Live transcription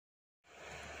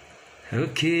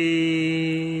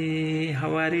Okay,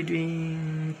 how are you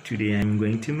doing? Today I'm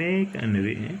going to make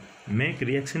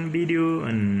reaction video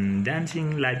on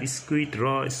dancing like squid,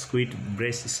 raw squid,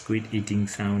 breast squid eating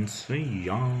sounds. So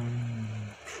yum.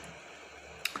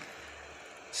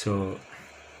 So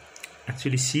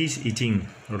actually she's eating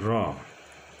raw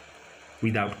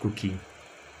without cooking,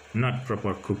 not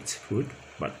proper cooked food,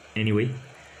 but anyway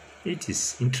it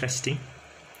is interesting.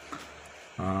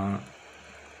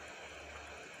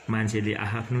 मान्छेले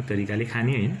आफ्नो तरिकाले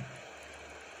खाने हैन,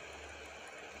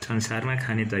 संसारमा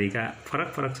खाने तरिका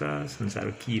फरक फरक छ।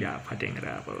 संसारमा किरा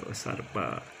फट्याङ्ग्रा अब सर्प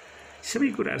सबै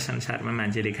कुरा संसारमा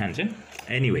मान्छेले खान्छन्।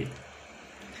 एनीवे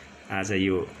आज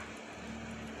यो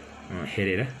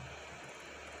हेरेर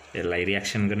यसलाई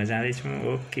रियाक्सन गर्न जाँदै छु।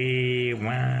 ओके 1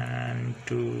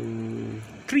 2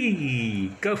 3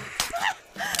 गो।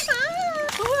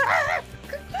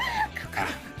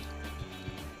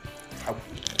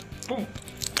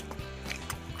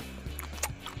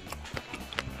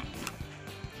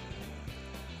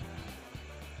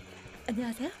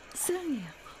 안녕하세요, 수영이에요.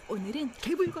 오늘은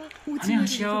개불과 오징어.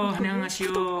 안녕하세요.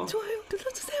 안녕하세요. 좋아요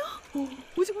눌러주세요.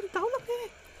 오징어를 나오려고 해.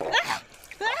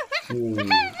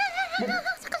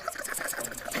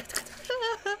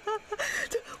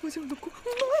 자, 오징어 넣고.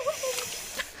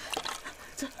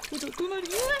 자, 오징어 2마리.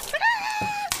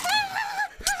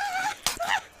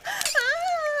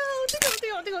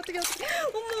 어떡해.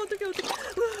 엄마 어떡해.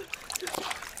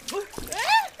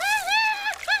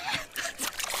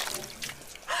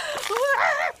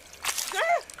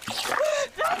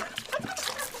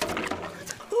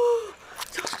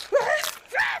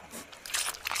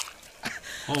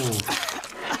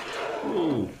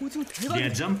 오징어 대박. They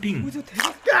are jumping. 오징어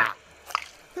대박.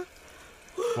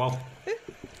 와우.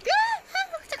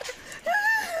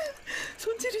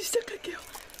 손질을 시작할게요.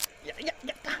 야.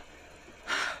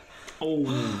 오.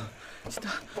 진짜.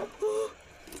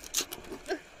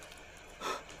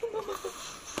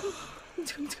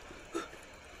 움직여.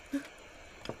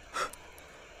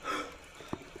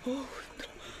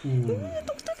 힘들어.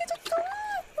 똑똑해졌어.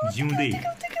 지운데.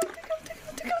 어떡해.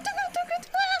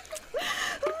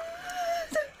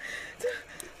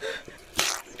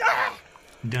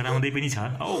 डराउँदै पनि छ।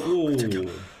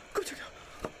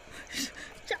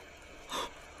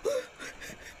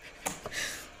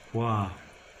 Wow.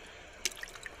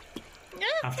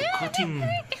 After cutting,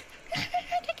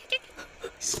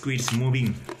 squid's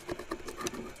moving.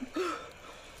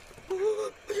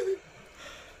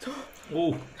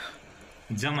 Oh,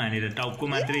 जम हानेर टाउको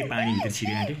मात्रै पानी भित्र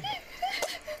छिरिहाल्यो।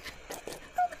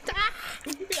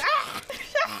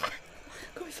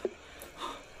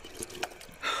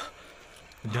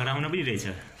 डराउन पनि रहेछ।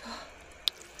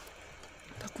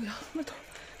 닦고야. 한번 더.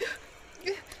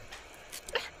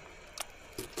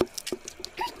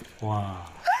 와.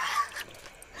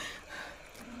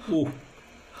 오.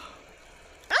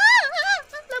 나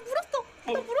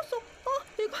물었어.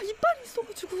 얘가 이빨이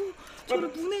있어가지고 저를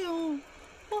무네요.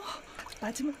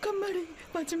 마지막 한 마리.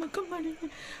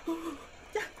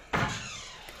 야.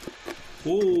 오.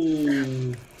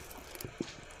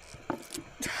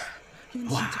 자, 이건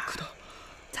진짜 크다.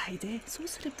 자, 이제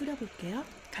소스를 뿌려볼게요.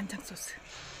 간장 소스.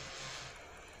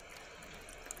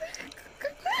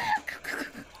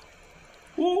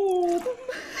 오.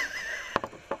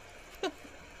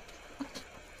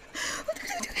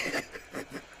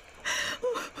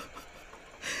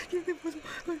 얘네 보자.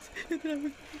 얘들아.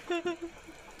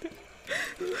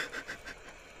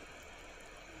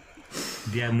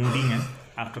 They are moving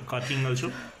after cutting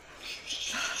also.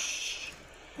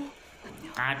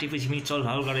 काटेपछि पनि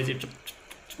चलहल गरेर चाहिँ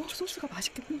소스가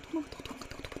맛있게 도망가.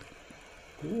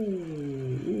 오.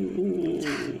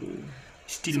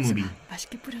 Still moving.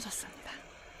 맛있게 뿌려졌습니다.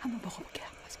 한번 먹어볼게요.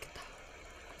 맛있겠다.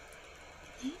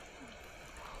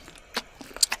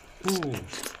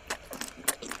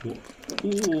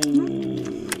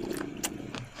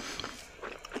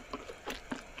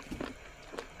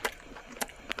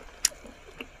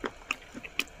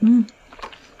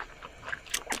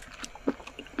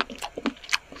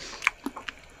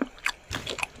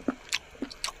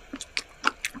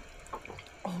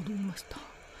 너무 맛있다.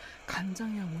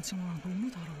 간장이랑 오징어랑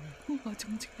너무 잘 어울려. 아직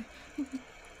움직이네.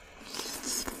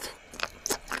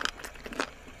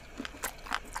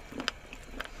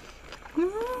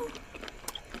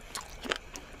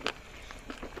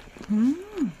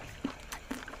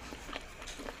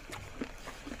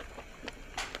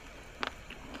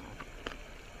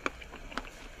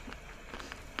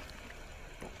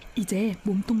 이제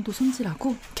몸통도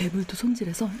손질하고 개불도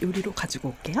손질해서 요리로 가지고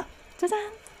올게요.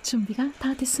 짜잔! 준비가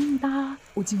다 됐습니다.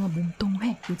 오징어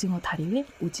몸통회, 오징어 다리회,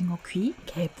 오징어 귀,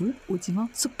 개불, 오징어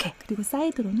숙회, 그리고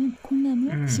사이드로는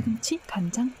콩나물, 시금치,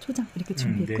 간장, 초장 이렇게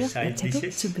준비했고요. 야채도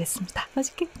준비했습니다.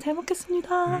 맛있게 잘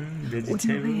먹겠습니다.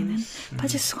 오징어 회에는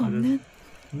빠질 수가 없는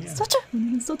소주!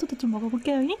 오늘은 소주도 좀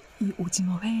먹어볼게요. 이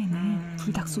오징어 회에는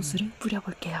불닭 소스를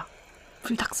뿌려볼게요.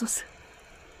 불닭 소스.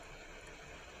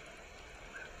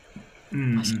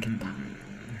 맛있겠다.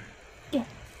 예.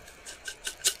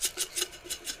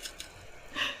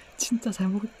 진짜 잘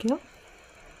먹을게요.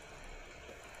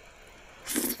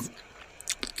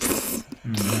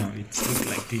 No, it looks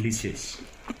like delicious.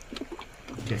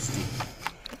 Tasty.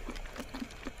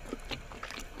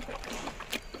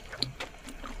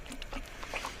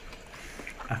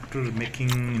 After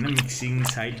making, mixing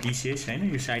side dishes,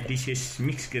 yo side dishes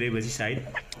mix गरेपछि साइड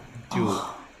त्यो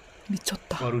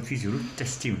미쳤다. अरू चिजहरू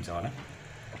टेस्टी हुन्छ होला.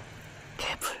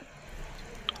 개불.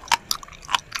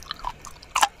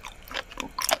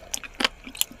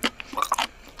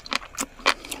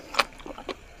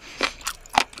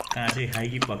 कहाँ चाहिँ खायो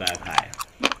कि पकाएर खायो?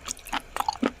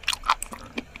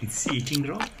 It's eating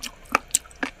raw,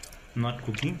 not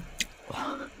cooking.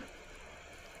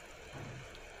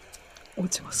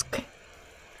 오징어 숙회.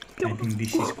 I think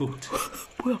this is cooked.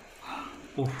 뭐야?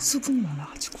 오, 수분이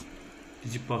많아가지고.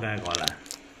 이제 पकाएको होला.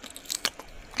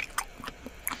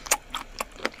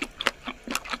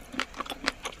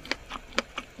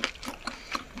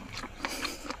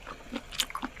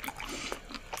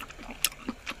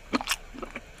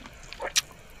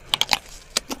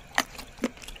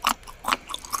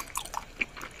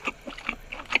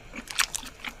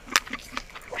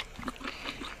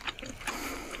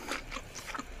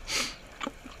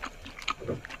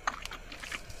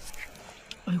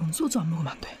 이건 소주 안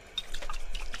먹으면 안 돼.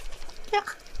 야.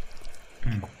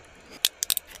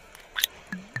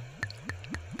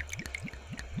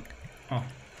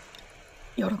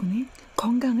 여러분의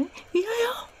건강을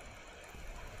위하여.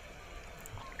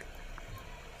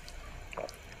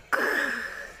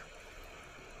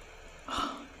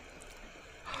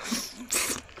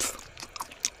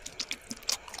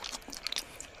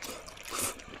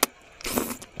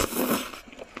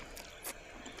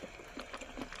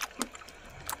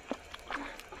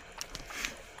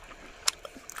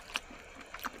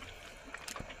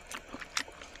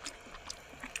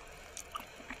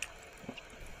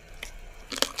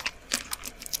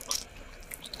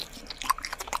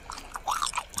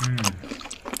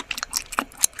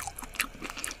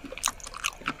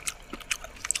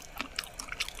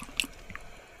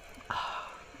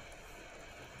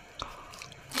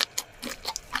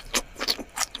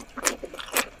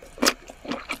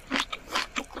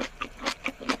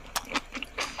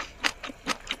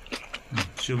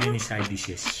 So many side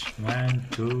dishes. 1,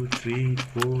 2, 3,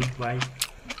 4, 5.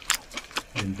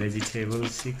 Then vegetable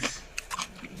 6.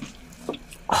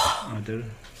 Other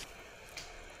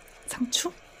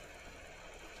상추,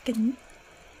 깻잎,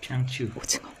 chanchu.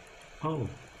 오징어. Oh.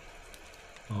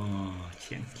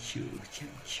 chanchu.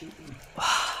 와.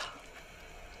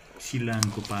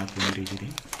 सिलानको पात हुँदै थियो.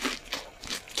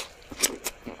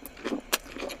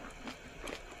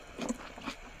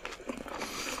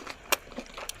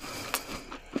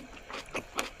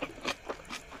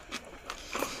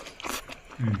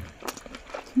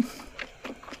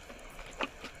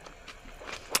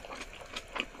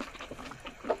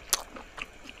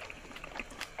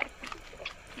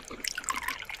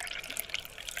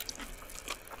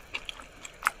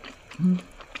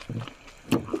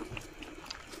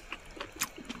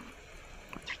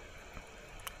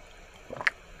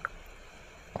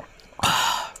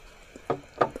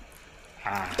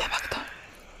 대박이다.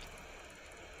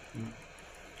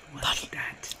 What's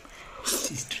that?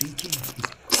 She's drinking.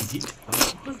 Is it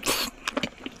alcohol?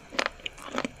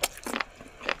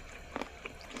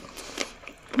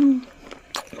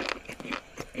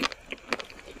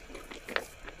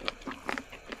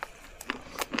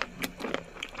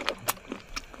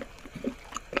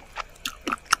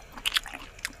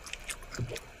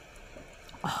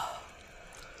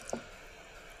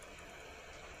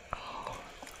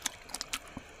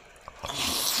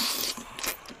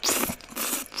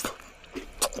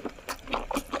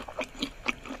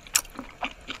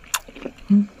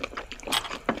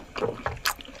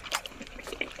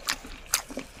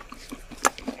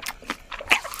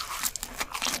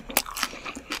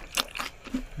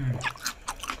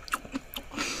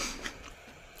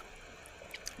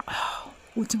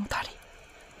 오징어 다리.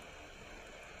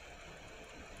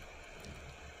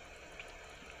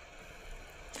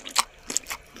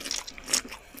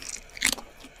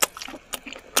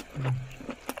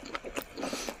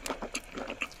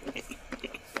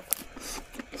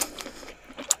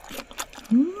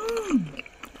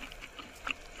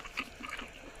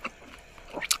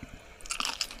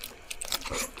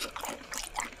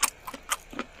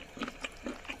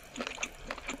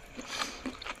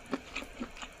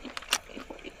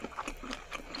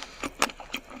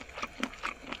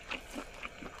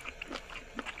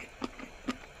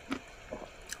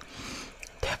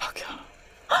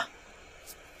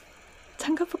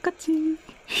 그치.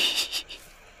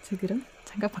 자, 그럼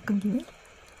장갑 바꾼 김에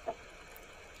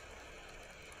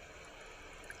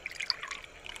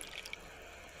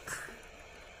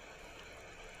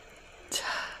자.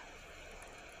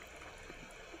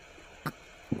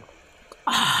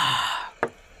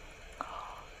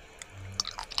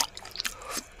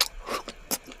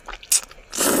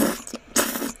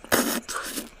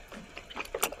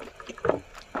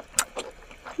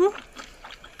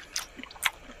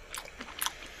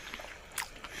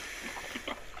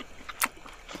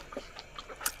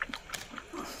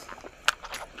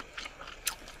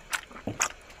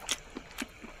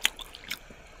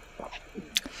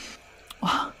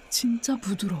 와, 진짜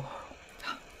부드러워.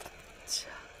 자,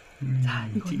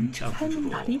 이거는 삶은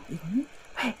다리, 이거는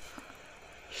회.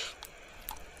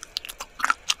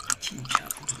 진짜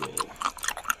부드러워.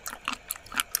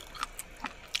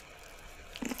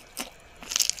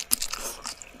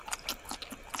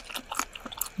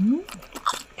 음.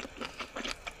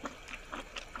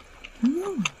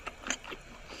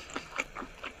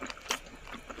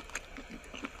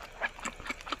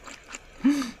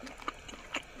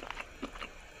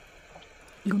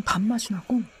 이건 단맛이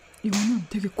나고 이거는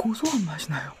되게 고소한 맛이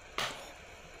나요.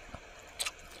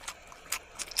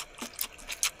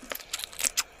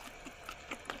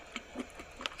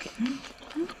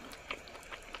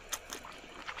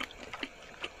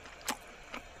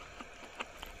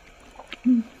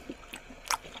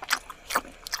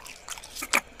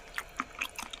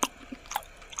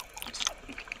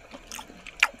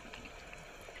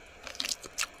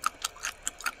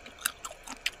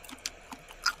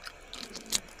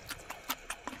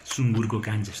 सुँगुरको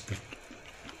कान जस्तो.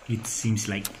 It seems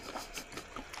like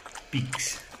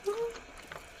pig's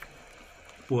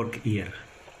pork ear.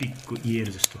 Pigको ear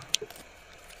जस्तो.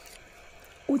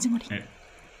 오징어리.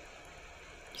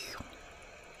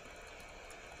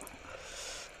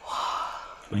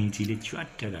 ऐँचीले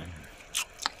च्वाट्ट गयो.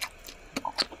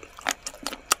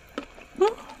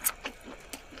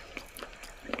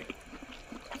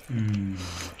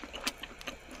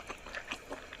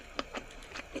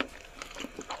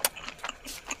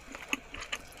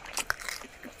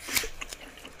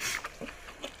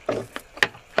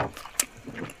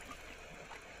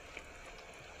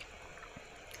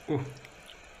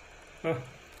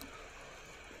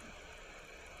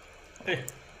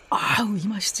 아우, 이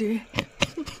맛이지.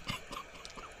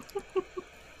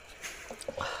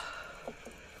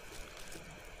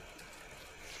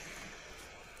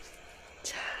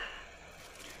 자.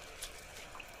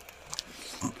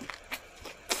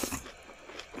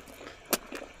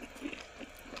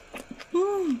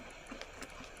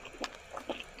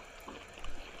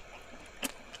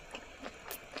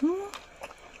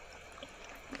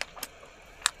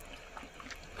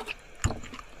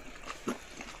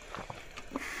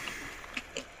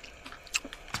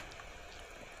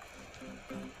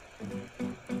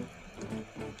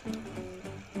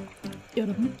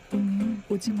 여러분, 오늘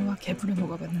오징어와 개불을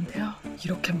먹어봤는데요.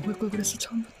 이렇게 먹을 걸 그랬어.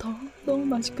 처음부터 너무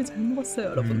맛있게 잘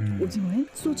먹었어요. 여러분, 오징어엔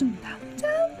소주입니다.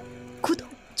 짠! 구독,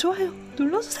 좋아요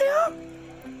눌러주세요.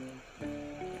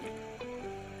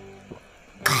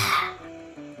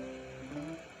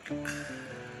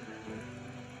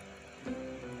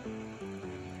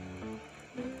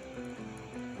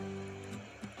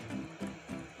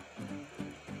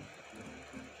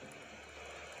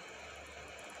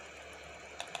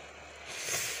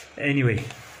 Anyway,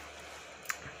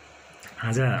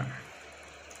 आज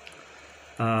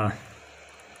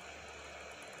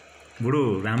बडो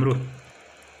राम्रो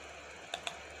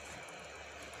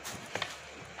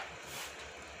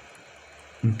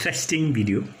interesting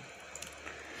video.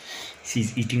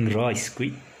 She's eating raw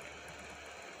squid,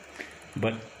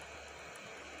 but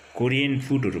Korean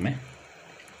food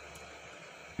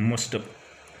most of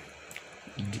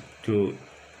त्यो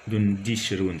जुन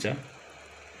डिसहरु हुन्छ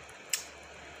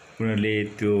उनीहरुले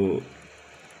त्यो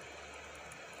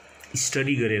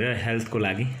स्टडी गरेर हेल्थको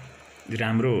लागि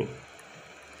राम्रो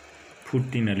फुड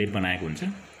तिनीहरुले बनाएको हुन्छ.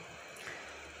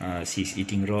 सी इज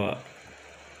इटिङ र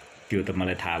त्यो त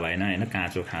मलाई थाहा भएन हैन,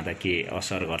 काँचो खाँदा के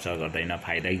असर गर्छ गर्दैन,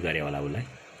 फाइदै गरे होला उलाई.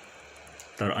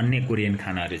 तर अन्य कोरियन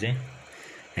खानाहरु चाहिँ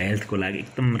हेल्थको लागि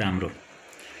एकदम राम्रो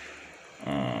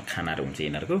खानाहरु हुन्छ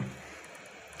यिनीहरुको.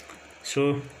 सो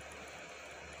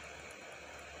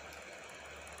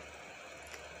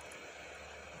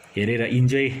हेरेर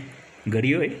इन्जोय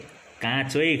गरियो है.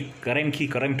 काँचै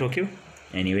करम ठोक्यो.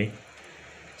 एनीवे,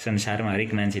 संसारमा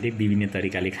हरेक मान्छेले विभिन्न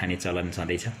तरिकाले खाने चलन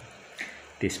छँदैछ.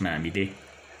 त्यसमा हामीले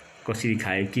कसरी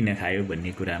खायो, किन खायो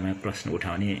भन्ने कुरामा प्रश्न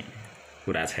उठाउने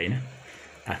कुरा छैन.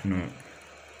 आफ्नो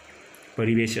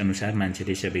परिवेश अनुसार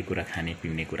मान्छेले सबै कुरा खाने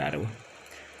पिउने कुराहरु हो.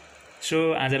 सो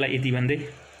आजलाई यति भन्दै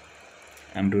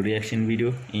हाम्रो रियाक्सन भिडियो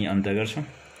यही अन्त गर्छौं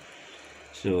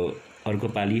सो अर्को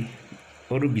पाली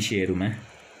अरु विषयहरुमा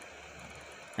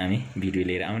हामी भिडियो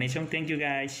लिएर आउने छौं thank you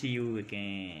guys C you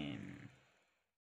again